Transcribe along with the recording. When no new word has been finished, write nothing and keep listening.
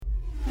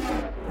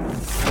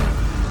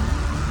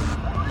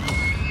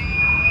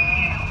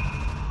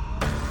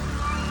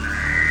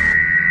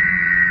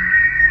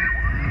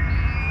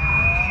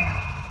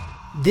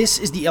This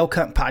is the Elk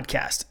Hunt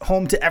Podcast,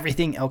 home to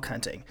everything elk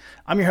hunting.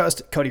 I'm your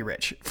host, Cody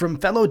Rich. From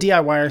fellow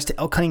DIYers to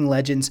elk hunting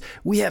legends,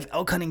 we have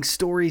elk hunting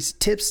stories,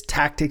 tips,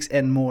 tactics,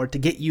 and more to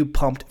get you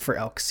pumped for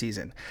elk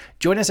season.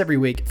 Join us every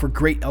week for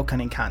great elk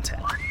hunting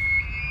content. All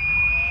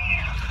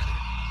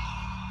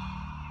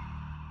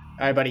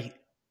right, buddy.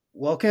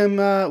 Welcome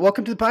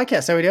to the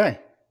podcast. How are we doing?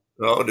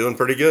 Oh, doing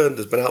pretty good.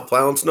 Just been out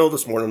plowing snow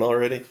this morning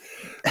already.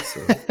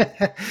 So.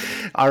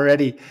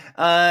 Already.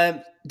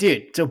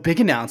 Dude, so big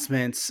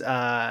announcements.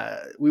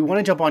 We want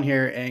to jump on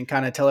here and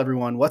kind of tell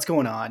everyone what's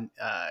going on,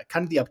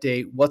 kind of the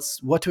update,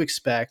 what to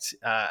expect.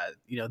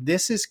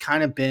 This has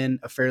kind of been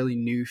a fairly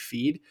new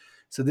feed.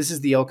 So this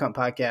is the Elk Hunt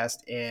Podcast,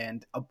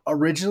 and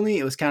originally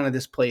it was kind of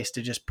this place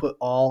to just put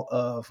all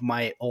of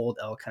my old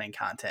elk hunting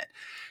content.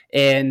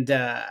 And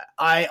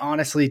I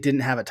honestly didn't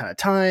have a ton of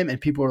time, and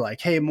people were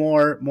like, hey,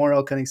 more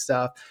elk hunting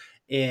stuff.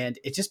 And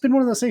it's just been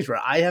one of those things where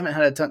I haven't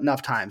had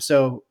enough time.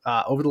 So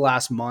over the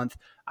last month,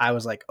 I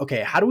was like,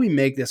 okay, how do we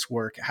make this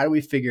work? How do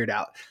we figure it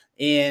out?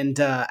 And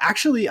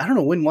actually, I don't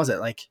know, when was it?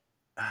 Like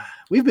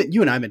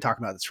you and I have been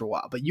talking about this for a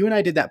while, but you and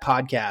I did that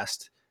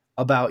podcast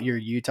about your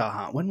Utah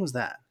hunt. When was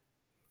that?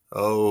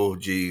 Oh,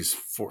 geez.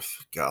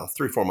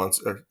 3-4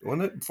 months.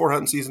 Wasn't it before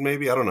hunting season,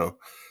 maybe? I don't know.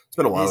 It's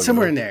been a while.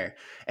 Somewhere in there.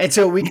 And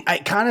so I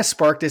kind of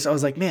sparked this. I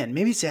was like, man,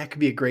 maybe Zach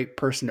could be a great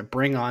person to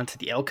bring on to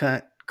the elk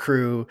hunt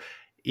crew,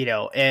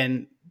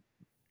 and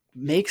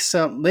make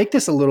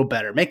this a little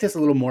better, make this a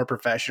little more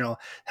professional,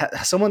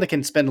 someone that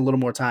can spend a little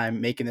more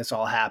time making this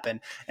all happen.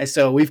 And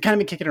so we've kind of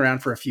been kicking around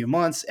for a few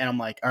months, and I'm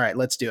like, all right,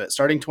 let's do it.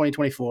 Starting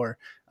 2024,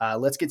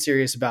 let's get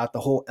serious about the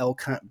whole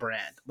elk hunt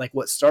brand. Like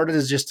what started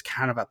as just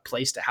kind of a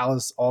place to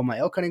house all my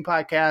elk hunting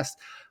podcasts.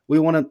 We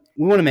want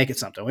to make it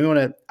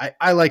something.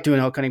 I like doing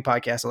elk hunting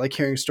podcasts. I like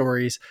hearing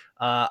stories.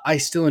 I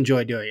still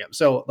enjoy doing them.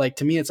 So like,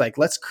 to me, it's like,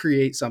 let's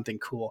create something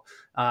cool.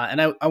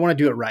 And I want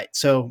to do it right.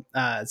 So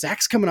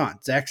Zach's coming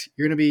on. Zach,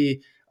 you're going to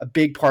be a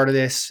big part of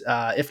this,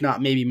 if not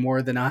maybe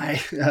more than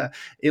I,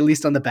 at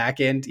least on the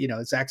back end.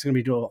 Zach's going to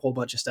be doing a whole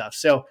bunch of stuff.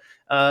 So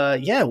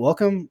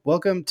welcome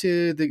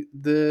to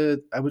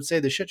the I would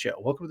say the shit show.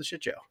 Welcome to the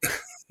shit show.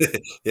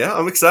 Yeah,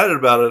 I'm excited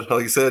about it.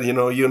 Like I said,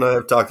 you and I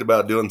have talked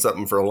about doing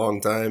something for a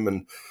long time,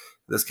 and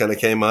this kind of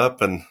came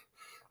up, and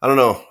I don't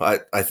know.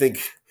 I think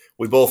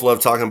we both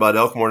love talking about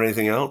elk more than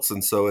anything else.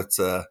 And so it's,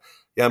 I'm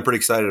pretty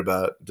excited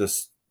about it.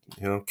 Just,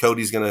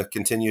 Cody's going to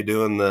continue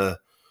doing the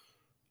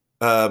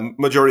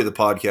majority of the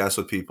podcast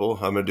with people.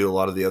 I'm going to do a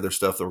lot of the other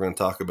stuff that we're going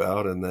to talk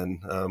about. And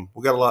then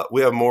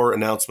we have more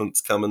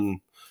announcements coming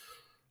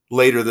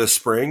later this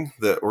spring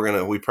that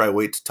we probably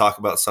wait to talk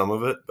about some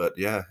of it. But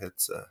yeah,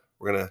 it's,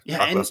 we're going to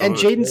talk about some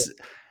of it.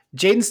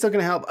 Jaden's still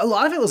going to help. A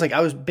lot of it was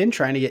like, been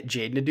trying to get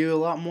Jaden to do a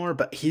lot more,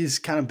 but he's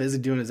kind of busy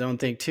doing his own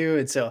thing too.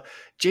 And so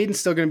Jaden's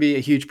still going to be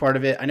a huge part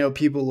of it. I know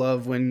people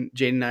love when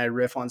Jaden and I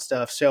riff on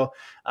stuff. So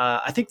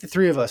I think the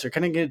three of us are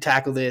kind of going to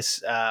tackle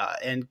this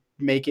and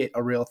make it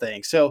a real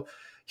thing. So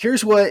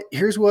here's what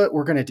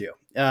we're going to do.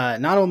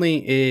 Not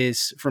only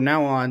is from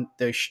now on,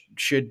 there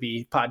should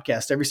be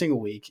podcasts every single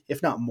week,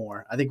 if not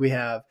more. I think we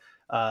have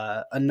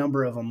a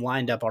number of them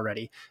lined up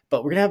already,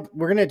 but we're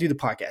gonna do the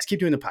podcast,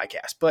 keep doing the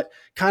podcast. But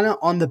kind of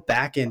on the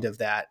back end of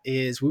that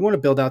is we want to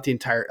build out the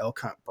entire elk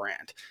hunt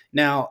brand.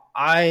 Now,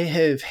 I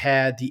have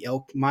had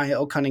my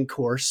elk hunting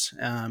course.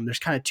 There's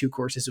kind of two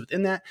courses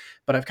within that,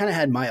 but I've kind of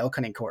had my elk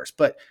hunting course.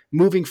 But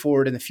moving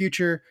forward in the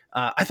future,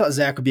 I thought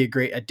Zach would be a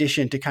great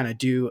addition to kind of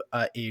do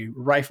a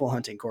rifle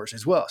hunting course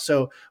as well.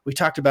 So we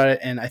talked about it,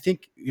 and I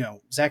think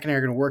Zach and I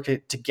are going to work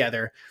it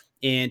together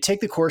and take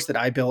the course that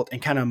I built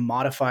and kind of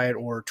modify it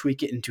or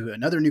tweak it into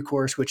another new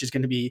course, which is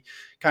going to be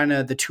kind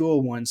of the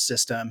 201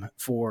 system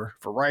for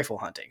rifle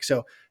hunting.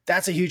 So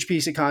that's a huge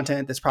piece of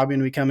content that's probably going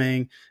to be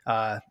coming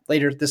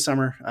later this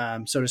summer,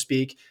 so to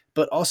speak.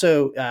 But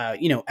also,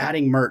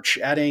 adding merch,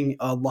 adding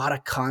a lot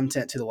of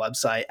content to the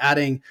website,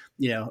 adding,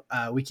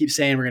 we keep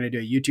saying we're going to do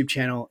a YouTube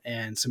channel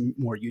and some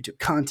more YouTube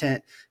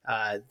content.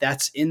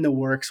 That's in the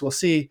works. We'll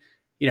see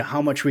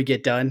how much we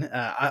get done.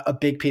 A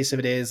big piece of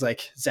it is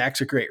like Zach's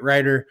a great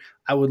writer.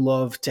 I would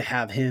love to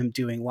have him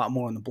doing a lot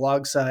more on the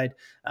blog side,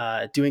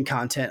 doing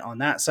content on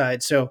that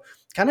side. So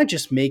kind of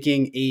just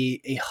making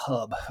a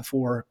hub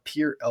for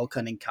pure elk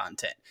hunting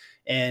content.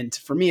 And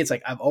for me, it's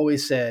like, I've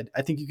always said,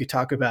 I think you could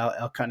talk about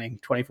elk hunting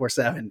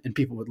 24/7 and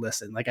people would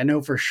listen. Like I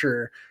know for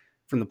sure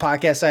from the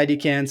podcast side you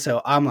can.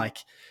 So I'm like,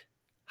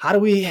 how do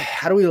we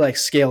like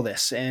scale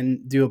this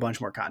and do a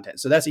bunch more content?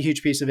 So that's a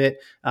huge piece of it.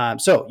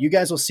 So you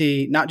guys will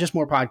see not just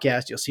more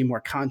podcasts, you'll see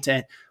more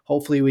content.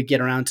 Hopefully we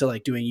get around to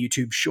like doing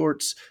YouTube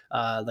shorts,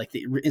 like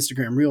the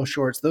Instagram reel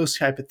shorts, those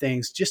type of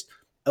things, just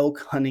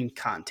elk hunting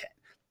content.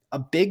 A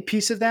big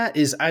piece of that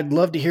is I'd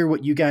love to hear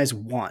what you guys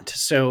want.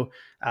 So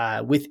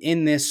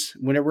within this,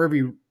 whenever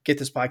you get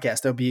this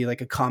podcast, there'll be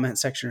like a comment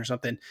section or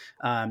something.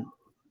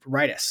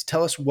 Write us,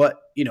 tell us what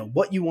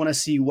you want to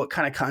see, what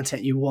kind of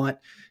content you want,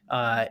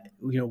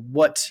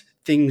 what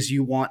things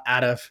you want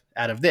out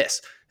of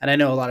this. And I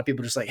know a lot of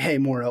people just like, hey,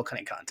 more elk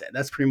hunting content.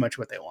 That's pretty much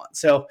what they want.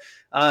 So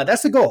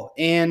that's the goal.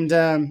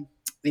 And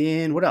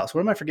And what else?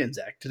 What am I forgetting,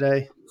 Zach? Did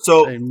I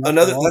So mark them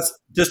another, all? that's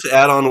just to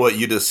add on what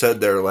you just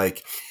said there.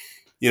 Like,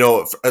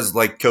 as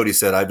like Cody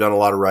said, I've done a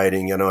lot of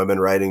writing. I've been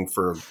writing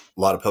for a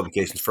lot of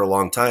publications for a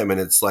long time, and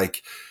it's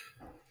like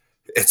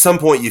at some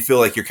point you feel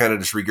like you're kind of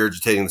just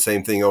regurgitating the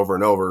same thing over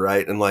and over,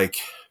 right? And like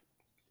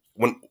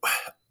when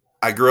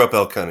I grew up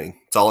elk hunting,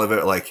 it's all I've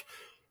ever like.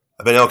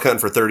 I've been elk hunting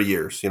for 30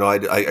 years.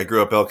 I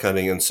grew up elk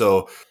hunting, and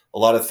so a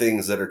lot of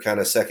things that are kind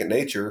of second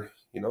nature,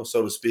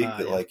 so to speak,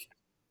 that Yeah. like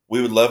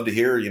we would love to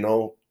hear.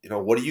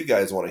 What do you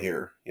guys want to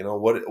hear?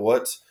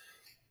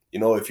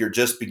 If you're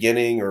just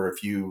beginning, or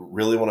if you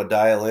really want to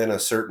dial in a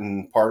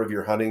certain part of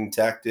your hunting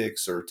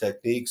tactics or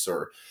techniques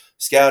or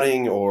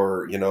scouting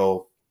or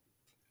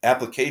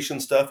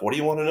application stuff, what do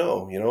you want to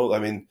know? I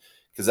mean,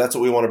 because that's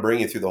what we want to bring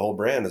you through the whole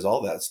brand is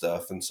all that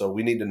stuff, and so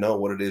we need to know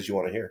what it is you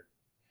want to hear.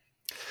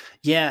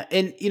 Yeah,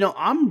 and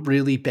I'm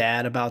really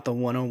bad about the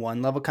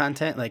one-on-one level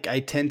content. Like I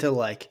tend to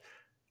like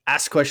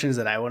ask questions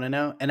that I want to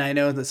know, and I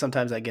know that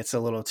sometimes that gets a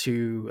little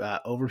too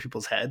over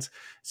people's heads.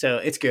 So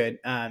it's good,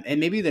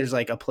 and maybe there's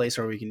like a place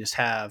where we can just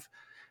have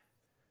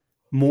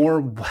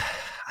more.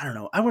 I don't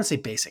know. I want to say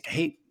basic.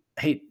 I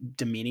hate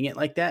demeaning it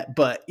like that,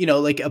 but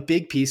like a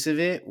big piece of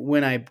it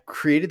when I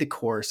created the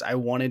course, I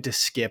wanted to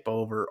skip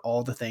over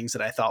all the things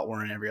that I thought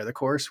were in every other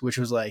course, which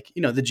was like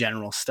the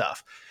general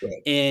stuff.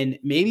 Right. And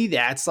maybe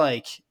that's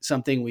like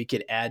something we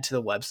could add to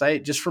the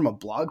website just from a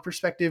blog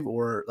perspective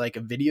or like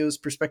a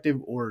videos perspective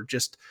or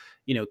just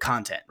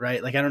content,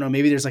 right? Like I don't know,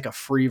 maybe there's like a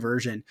free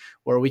version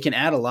where we can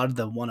add a lot of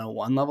the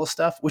 101 level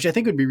stuff, which I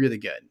think would be really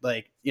good.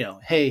 Like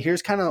hey,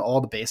 here's kind of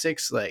all the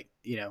basics, like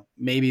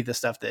maybe the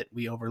stuff that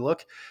we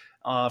overlook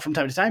from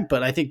time to time.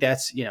 But I think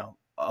that's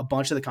a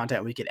bunch of the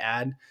content we could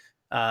add,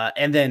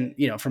 and then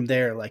from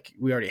there, like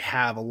we already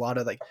have a lot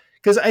of like,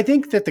 because I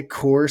think that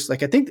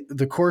I think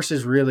the course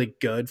is really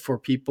good for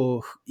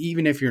people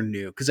even if you're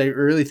new, because I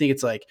really think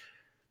it's like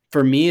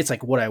for me, it's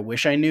like what I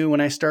wish I knew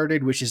when I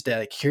started, which is that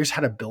like here's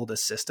how to build a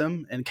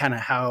system and kind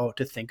of how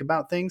to think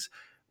about things.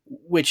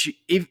 Which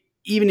if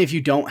even if you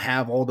don't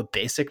have all the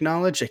basic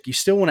knowledge, like you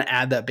still want to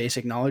add that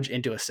basic knowledge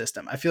into a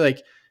system. I feel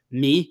like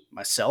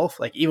myself,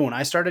 like even when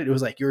I started, it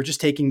was like you were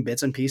just taking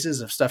bits and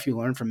pieces of stuff you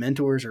learned from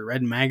mentors or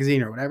read in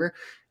magazine or whatever,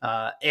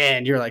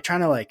 and you're like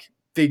trying to like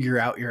figure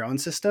out your own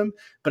system.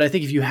 But I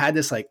think if you had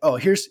this like, oh,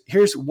 here's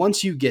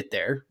once you get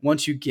there,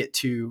 once you get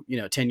to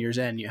 10 years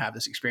in, you have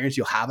this experience,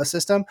 you'll have a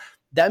system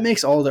that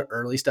makes all the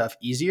early stuff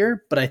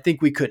easier. But I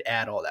think we could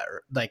add all that,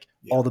 like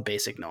Yeah. all the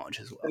basic knowledge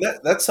as And well.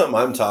 that's something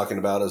I'm talking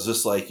about is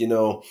just like,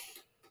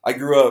 I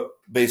grew up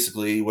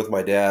basically with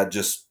my dad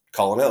just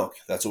calling elk.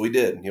 That's what we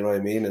did. You know what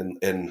I mean?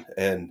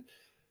 And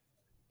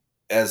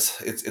as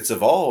it's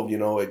evolved,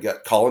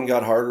 calling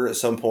got harder at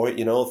some point,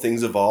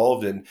 things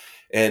evolved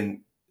and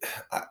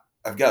I,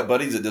 I've got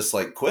buddies that just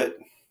like quit.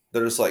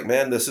 They're just like,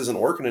 man, this isn't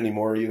working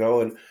anymore,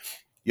 and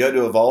you had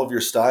to evolve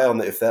your style.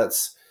 And if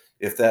that's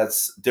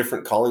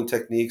different calling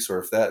techniques, or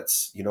if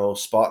that's,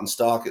 spot and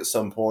stalk at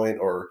some point,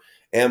 or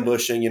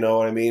ambushing, you know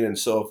what I mean? And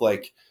so if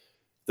like,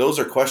 those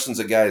are questions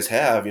that guys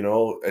have,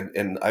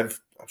 and I'm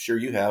sure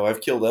you have. I've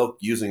killed elk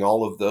using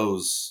all of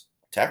those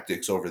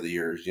tactics over the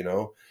years,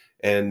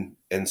 and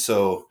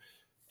so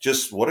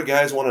just what do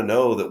guys want to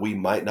know that we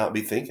might not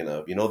be thinking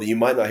of, that you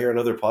might not hear in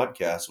other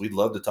podcasts. We'd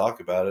love to talk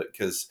about it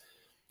because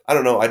I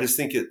don't know. I just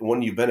think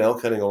when you've been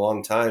elk hunting a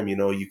long time,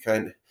 you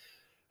kind of,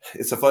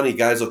 it's a funny,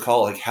 guys will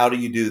call like, how do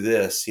you do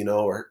this,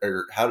 or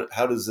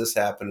how does this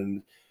happen?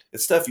 And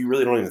it's stuff you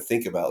really don't even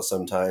think about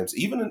sometimes.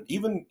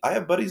 Even I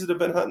have buddies that have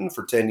been hunting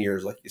for 10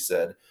 years, like you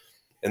said,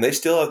 and they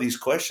still have these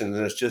questions.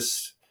 And it's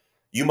just,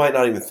 you might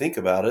not even think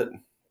about it,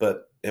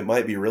 but it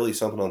might be really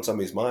something on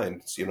somebody's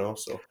minds,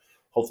 so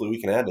hopefully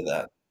we can add to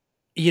that.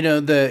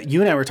 The you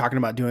and I were talking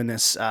about doing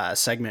this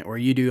segment where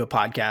you do a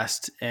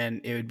podcast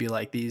and it would be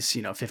like these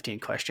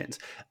 15 questions.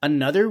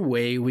 Another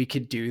way we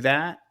could do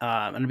that,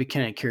 and I'd be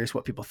kind of curious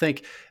what people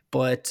think,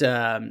 but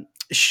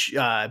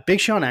Big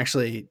Sean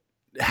actually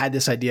had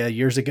this idea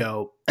years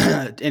ago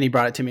and he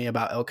brought it to me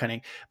about elk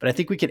hunting, but I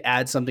think we could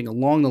add something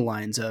along the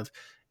lines of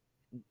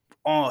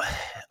oh,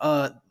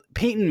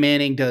 Peyton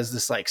Manning does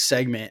this like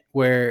segment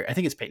where I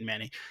think it's Peyton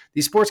Manning.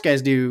 These sports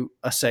guys do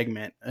a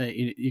segment.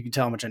 You can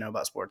tell how much I know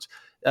about sports.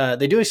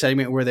 They do a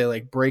segment where they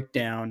like break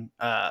down,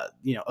 a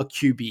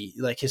QB,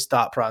 like his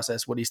thought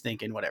process, what he's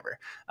thinking, whatever.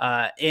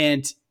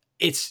 And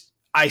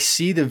I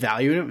see the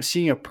value in it.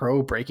 Seeing a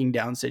pro breaking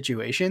down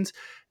situations,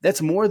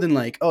 that's more than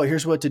like, oh,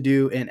 here's what to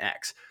do in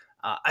X.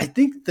 I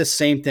think the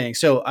same thing.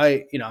 So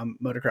I'm a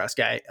motocross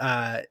guy.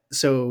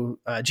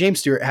 James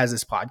Stewart has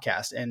this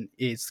podcast and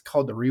it's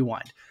called The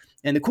Rewind.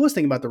 And the coolest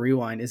thing about The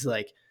Rewind is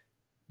like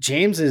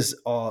James is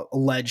a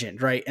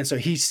legend, right? And so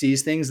he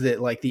sees things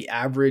that like the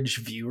average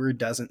viewer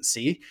doesn't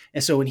see.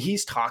 And so when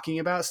he's talking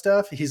about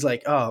stuff, he's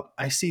like, oh,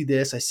 I see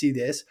this, I see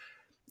this.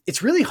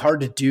 It's really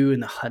hard to do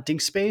in the hunting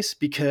space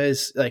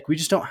because like we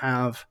just don't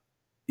have,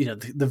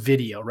 the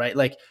video, right?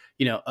 Like,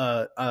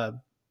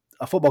 a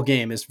a football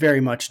game is very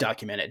much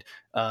documented.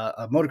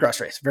 A motocross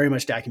race, very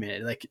much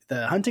documented. Like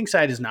the hunting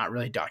side is not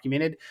really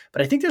documented,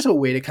 but I think there's a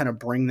way to kind of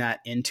bring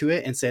that into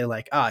it and say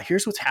like,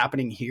 here's what's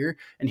happening here.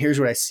 And here's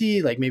what I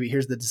see. Like maybe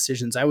here's the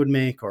decisions I would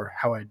make or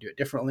how I'd do it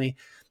differently.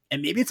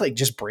 And maybe it's like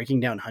just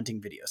breaking down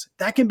hunting videos.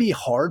 That can be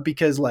hard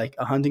because like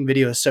a hunting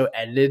video is so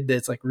edited that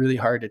it's like really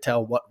hard to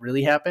tell what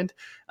really happened.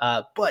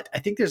 But I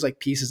think there's like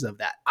pieces of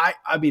that.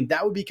 I mean,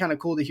 that would be kind of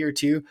cool to hear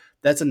too.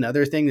 That's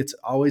another thing that's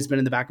always been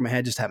in the back of my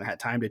head, just haven't had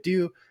time to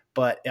do.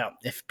 But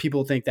if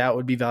people think that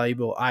would be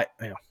valuable, I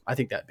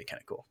think that'd be kind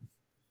of cool.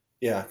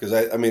 Yeah, because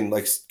I mean,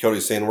 like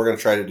Cody's saying, we're going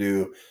to try to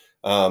do.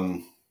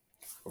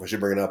 If I should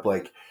bring it up,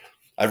 like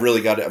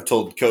I've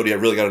told Cody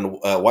I've really got into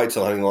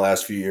whitetail hunting the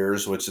last few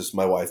years, which is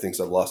my wife thinks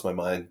I've lost my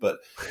mind. But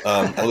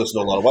I listen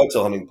to a lot of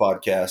whitetail hunting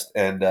podcasts,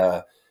 and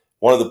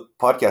one of the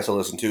podcasts I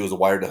listen to is the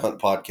Wired to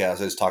Hunt podcast.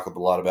 I just talk a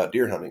lot about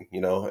deer hunting,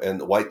 and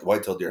the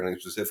whitetail deer hunting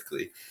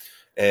specifically.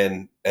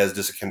 And as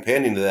just a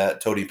companion to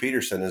that, Tody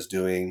Peterson is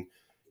doing,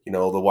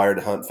 the Wired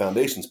to Hunt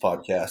Foundations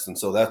podcast, and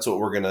so that's what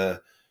we're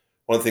gonna.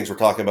 One of the things we're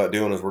talking about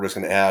doing is we're just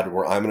going to add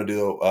where I'm going to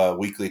do a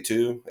weekly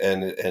too,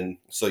 and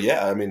so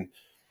yeah, I mean.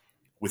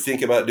 We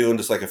think about doing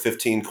just like a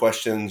 15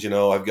 questions.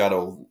 I've got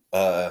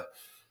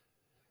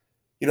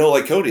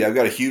like Cody, I've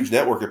got a huge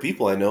network of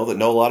people I know that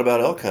know a lot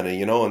about elk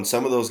hunting, and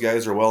some of those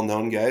guys are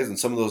well-known guys, and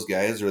some of those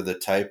guys are the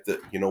type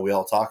that, we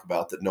all talk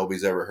about that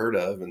nobody's ever heard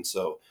of. And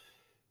so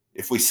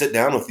if we sit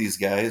down with these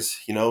guys,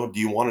 do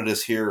you want to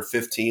just hear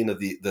 15 of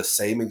the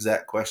same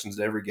exact questions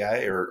to every guy,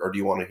 or do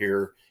you want to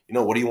hear,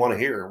 what do you want to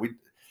hear?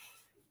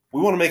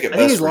 We want to make it I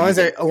think best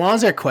as long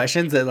as they're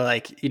questions that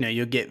like,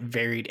 you'll get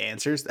varied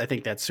answers. I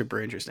think that's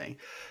super interesting.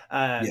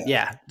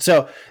 Yeah.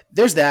 So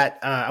there's that.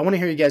 I want to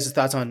hear you guys'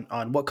 thoughts on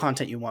what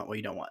content you want, what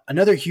you don't want.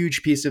 Another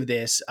huge piece of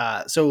this.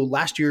 So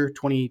last year,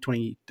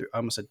 2020, I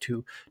almost said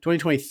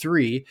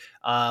 2023,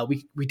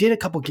 we did a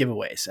couple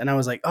giveaways and I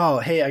was like, oh,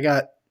 hey, I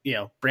got,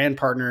 brand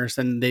partners,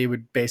 and they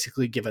would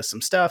basically give us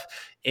some stuff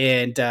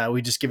and we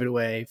just give it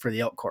away for the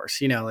elk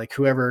course. Like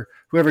whoever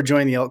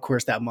joined the elk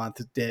course that month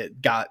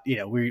got,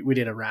 we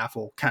did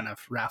a kind of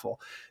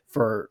raffle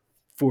for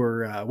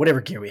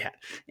whatever gear we had.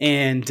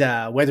 And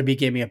Weatherby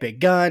gave me a big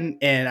gun,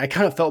 and I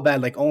kind of felt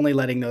bad like only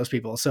letting those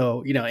people.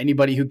 So,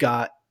 anybody who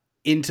got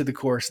into the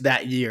course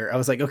that year, I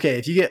was like, okay,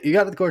 if you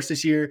got to the course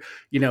this year,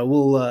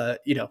 we'll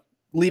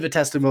leave a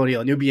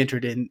testimonial and you'll be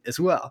entered in as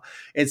well.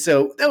 And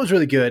so that was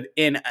really good.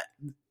 And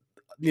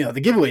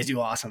the giveaways do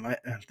awesome.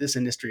 This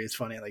industry is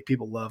funny. Like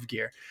people love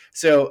gear.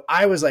 So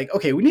I was like,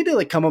 okay, we need to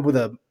like come up with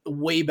a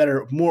way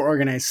better, more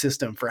organized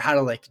system for how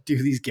to like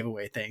do these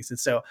giveaway things. And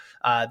so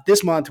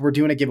this month we're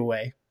doing a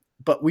giveaway,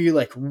 but we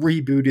like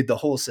rebooted the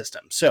whole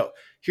system. So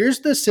here's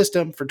the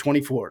system for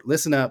 24.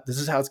 Listen up. This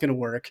is how it's going to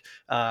work.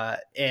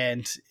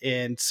 And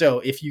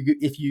so if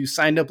you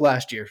signed up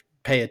last year,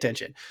 pay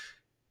attention.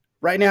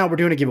 Right now, we're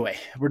doing a giveaway.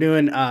 We're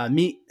doing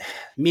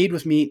Mead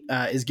with Meat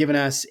is giving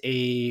us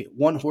a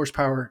 1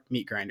 horsepower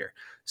meat grinder.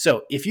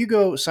 So if you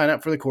go sign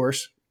up for the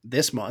course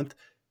this month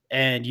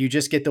and you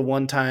just get the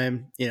one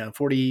time,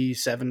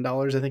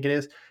 $47, I think it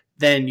is,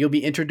 then you'll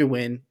be entered to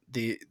win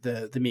the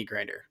meat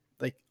grinder.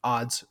 Like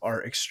odds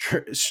are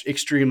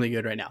extremely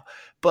good right now.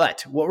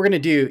 But what we're going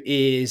to do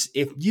is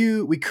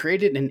we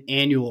created an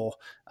annual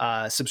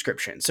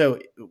subscription. So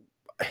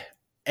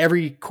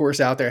every course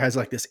out there has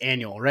like this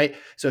annual, right?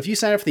 So if you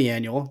sign up for the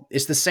annual,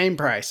 it's the same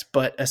price,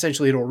 but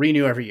essentially it'll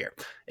renew every year.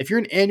 If you're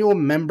an annual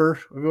member,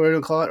 what do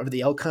we call it, of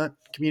the elk hunt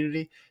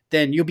community,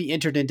 then you'll be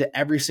entered into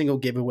every single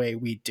giveaway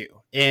we do.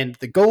 And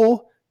the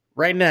goal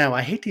right now,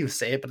 I hate to even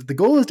say it, but the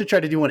goal is to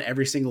try to do one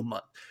every single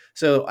month.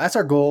 So that's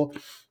our goal.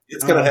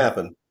 It's going to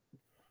happen.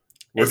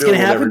 It's going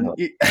to happen. All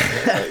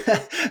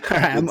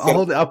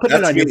right, I'll put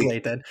it on your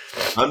plate then.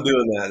 I'm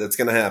doing that. It's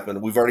going to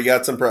happen. We've already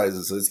got some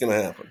prizes, so it's going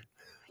to happen.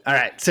 All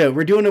right. So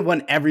we're doing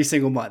one every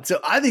single month. So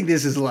I think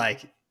this is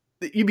like,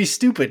 you'd be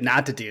stupid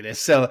not to do this.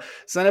 So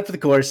sign up for the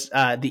course,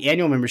 the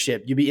annual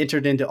membership. You'll be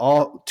entered into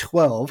all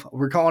 12.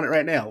 We're calling it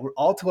right now. We're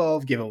all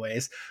 12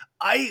 giveaways.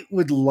 I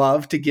would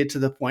love to get to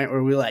the point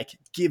where we like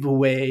give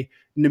away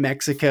New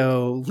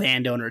Mexico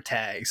landowner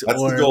tags. That's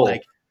the goal.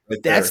 Like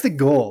that's the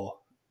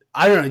goal.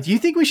 I don't know. Do you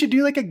think we should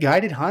do like a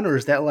guided hunt, or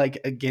is that like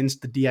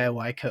against the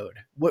DIY code?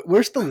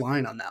 Where's the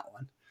line on that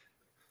one?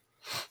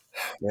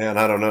 Man,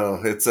 I don't know.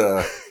 It's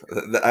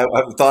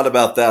I've thought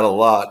about that a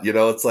lot.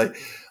 It's like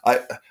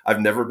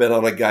I've never been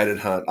on a guided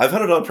hunt. I've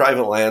hunted on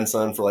private land,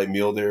 son, for like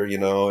mule deer,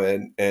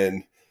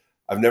 and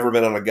I've never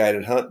been on a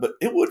guided hunt. But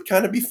it would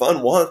kind of be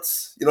fun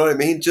once. You know what I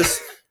mean?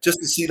 Just to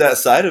see that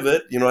side of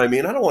it. You know what I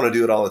mean? I don't want to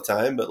do it all the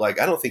time, but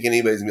like I don't think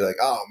anybody's gonna be like,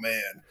 oh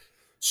man,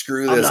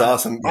 screw this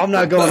awesome. I'm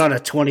not going on a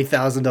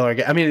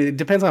 $20,000. I mean, it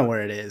depends on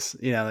where it is.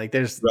 Like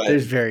there's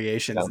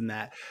variations in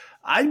that.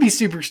 I'd be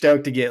super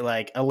stoked to get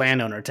like a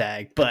landowner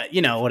tag, but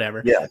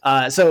whatever.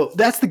 Yeah. So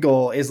that's the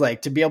goal, is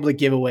like to be able to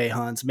give away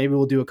hunts. Maybe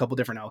we'll do a couple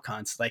different elk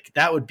hunts. Like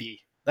that would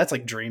be That's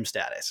like dream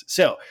status.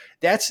 So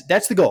that's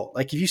the goal.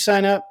 Like if you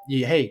sign up,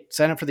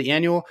 sign up for the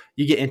annual,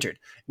 you get entered.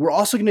 We're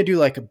also going to do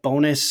like a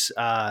bonus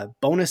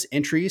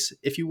entries,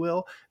 if you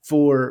will,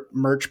 for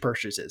merch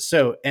purchases.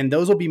 So, and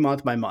those will be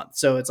month by month.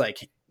 So it's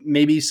like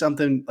maybe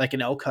something like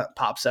an elk hunt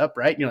pops up,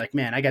 right? And you're like,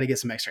 man, I got to get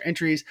some extra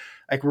entries.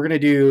 Like we're going to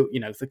do,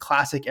 the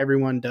classic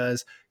everyone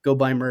does, go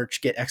buy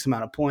merch, get X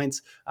amount of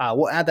points.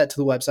 We'll add that to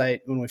the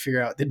website when we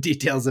figure out the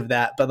details of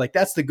that. But like,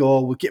 that's the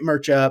goal. We'll get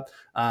merch up.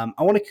 I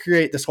want to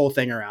create this whole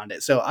thing around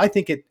it. So I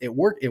think it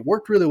worked. It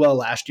worked really well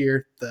last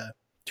year, the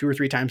 2 or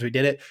 3 times we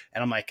did it.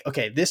 And I'm like,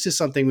 okay, this is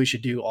something we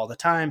should do all the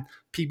time.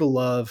 People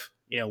love,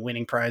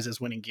 winning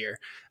prizes, winning gear.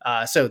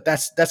 So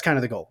that's kind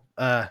of the goal.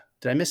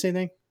 Did I miss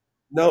anything?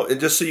 No, and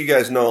just so you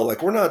guys know,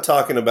 like we're not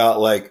talking about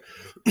like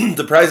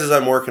the prizes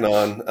I'm working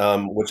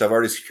on, which I've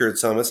already secured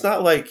some. It's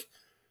not like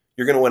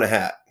you're going to win a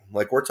hat.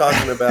 Like we're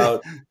talking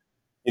about,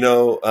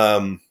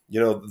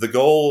 the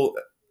goal.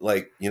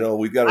 Like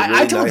we've got a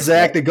really I told nice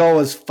Zach the goal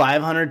was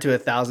 $500 to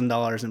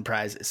 $1,000 in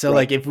prizes. So right.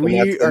 like if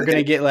we are going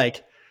to get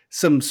like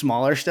some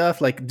smaller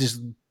stuff, like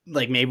just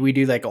like maybe we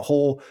do like a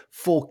whole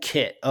full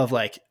kit of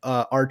like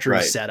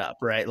archery setup,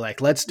 right?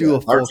 Like let's do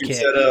a full archery kit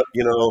setup,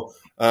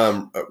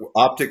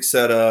 optic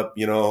setup,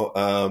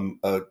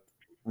 a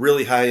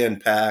really high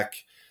end pack,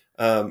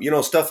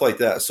 stuff like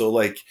that. So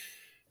like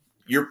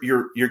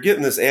you're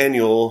getting this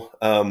annual,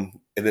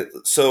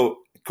 so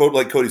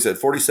like Cody said,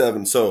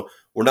 47. So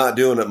we're not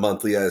doing it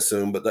monthly, I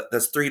assume, but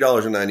that's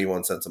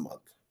 $3.91 a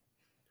month,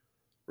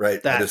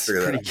 right? That's I just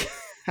figured that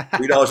out.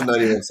 $3.91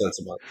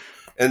 a month,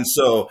 and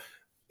so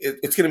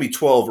it's going to be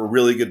 12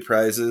 really good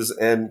prizes.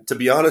 And to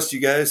be honest, you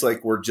guys,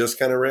 like we're just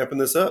kind of ramping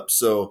this up.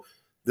 So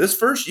this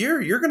first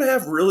year, you're going to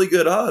have really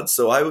good odds.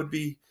 So I'd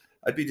be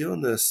doing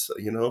this.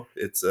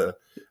 It's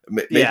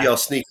maybe I'll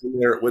sneak in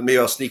there. Maybe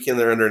I'll sneak in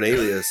there under an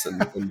alias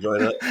and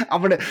join up.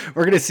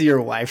 We're gonna see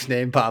your wife's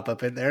name pop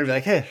up in there and be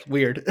like, hey,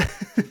 weird.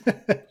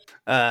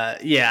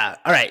 Yeah.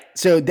 All right.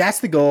 So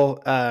that's the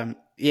goal.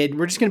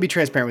 We're just gonna be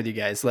transparent with you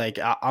guys. Like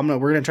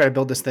we're gonna try to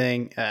build this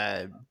thing,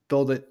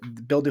 build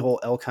the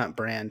whole elk hunt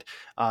brand,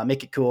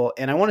 make it cool.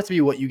 And I want it to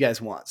be what you guys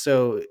want.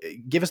 So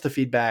give us the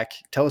feedback.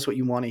 Tell us what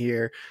you want to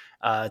hear.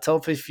 Tell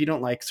us if you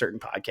don't like certain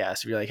podcasts.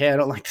 If you're like, hey, I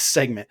don't like this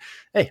segment,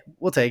 hey,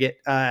 we'll take it.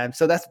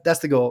 So that's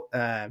the goal.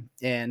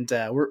 And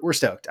we're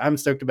stoked. I'm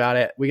stoked about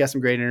it. We got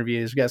some great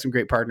interviews. We got some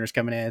great partners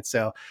coming in.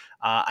 So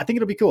I think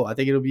it'll be cool. I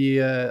think it'll be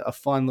a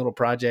fun little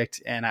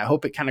project, and I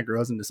hope it kind of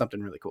grows into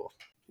something really cool.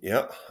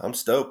 Yeah, I'm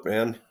stoked,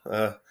 man.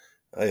 I've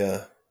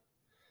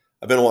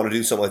been wanting to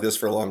do something like this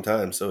for a long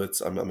time, so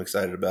I'm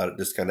excited about it.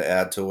 Just kind of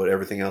add to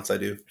everything else I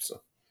do.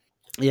 So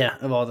yeah,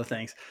 of all the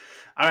things.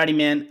 Alrighty,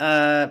 man.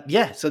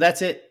 So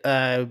that's it.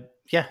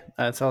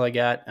 That's all I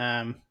got.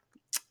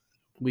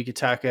 We could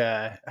talk.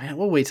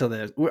 We'll wait till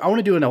then. I want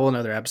to do a whole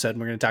another episode, and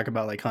we're going to talk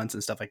about like hunts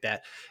and stuff like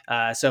that.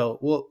 So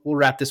we'll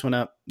wrap this one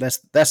up.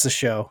 That's the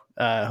show.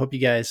 Hope you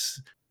guys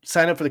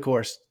sign up for the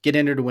course, get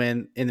entered to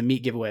win in the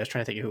meat giveaway. I was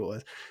trying to think of who it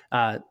was.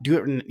 Do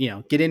it,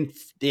 get in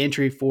the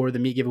entry for the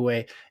meat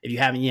giveaway. If you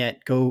haven't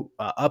yet, go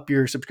up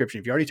your subscription.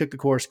 If you already took the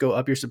course, go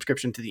up your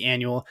subscription to the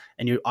annual,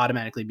 and you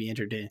automatically be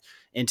entered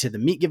into the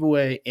meat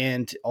giveaway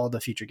and all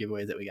the future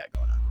giveaways that we got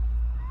going on.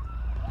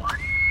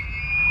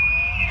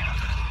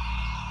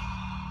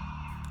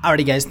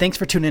 Alrighty, guys, thanks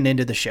for tuning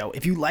into the show.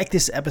 If you like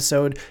this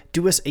episode,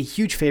 do us a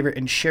huge favor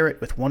and share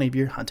it with one of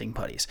your hunting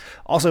buddies.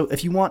 Also,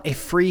 if you want a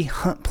free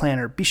hunt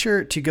planner, be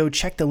sure to go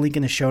check the link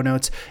in the show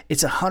notes.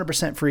 It's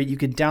 100% free. You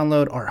can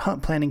download our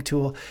hunt planning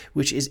tool,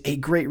 which is a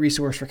great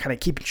resource for kind of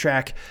keeping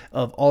track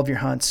of all of your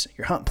hunts,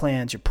 your hunt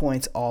plans, your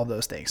points, all of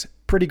those things.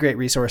 Pretty great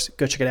resource.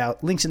 Go check it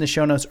out. Links in the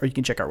show notes, or you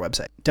can check our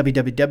website,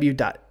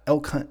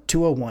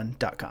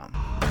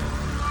 www.elkhunt201.com.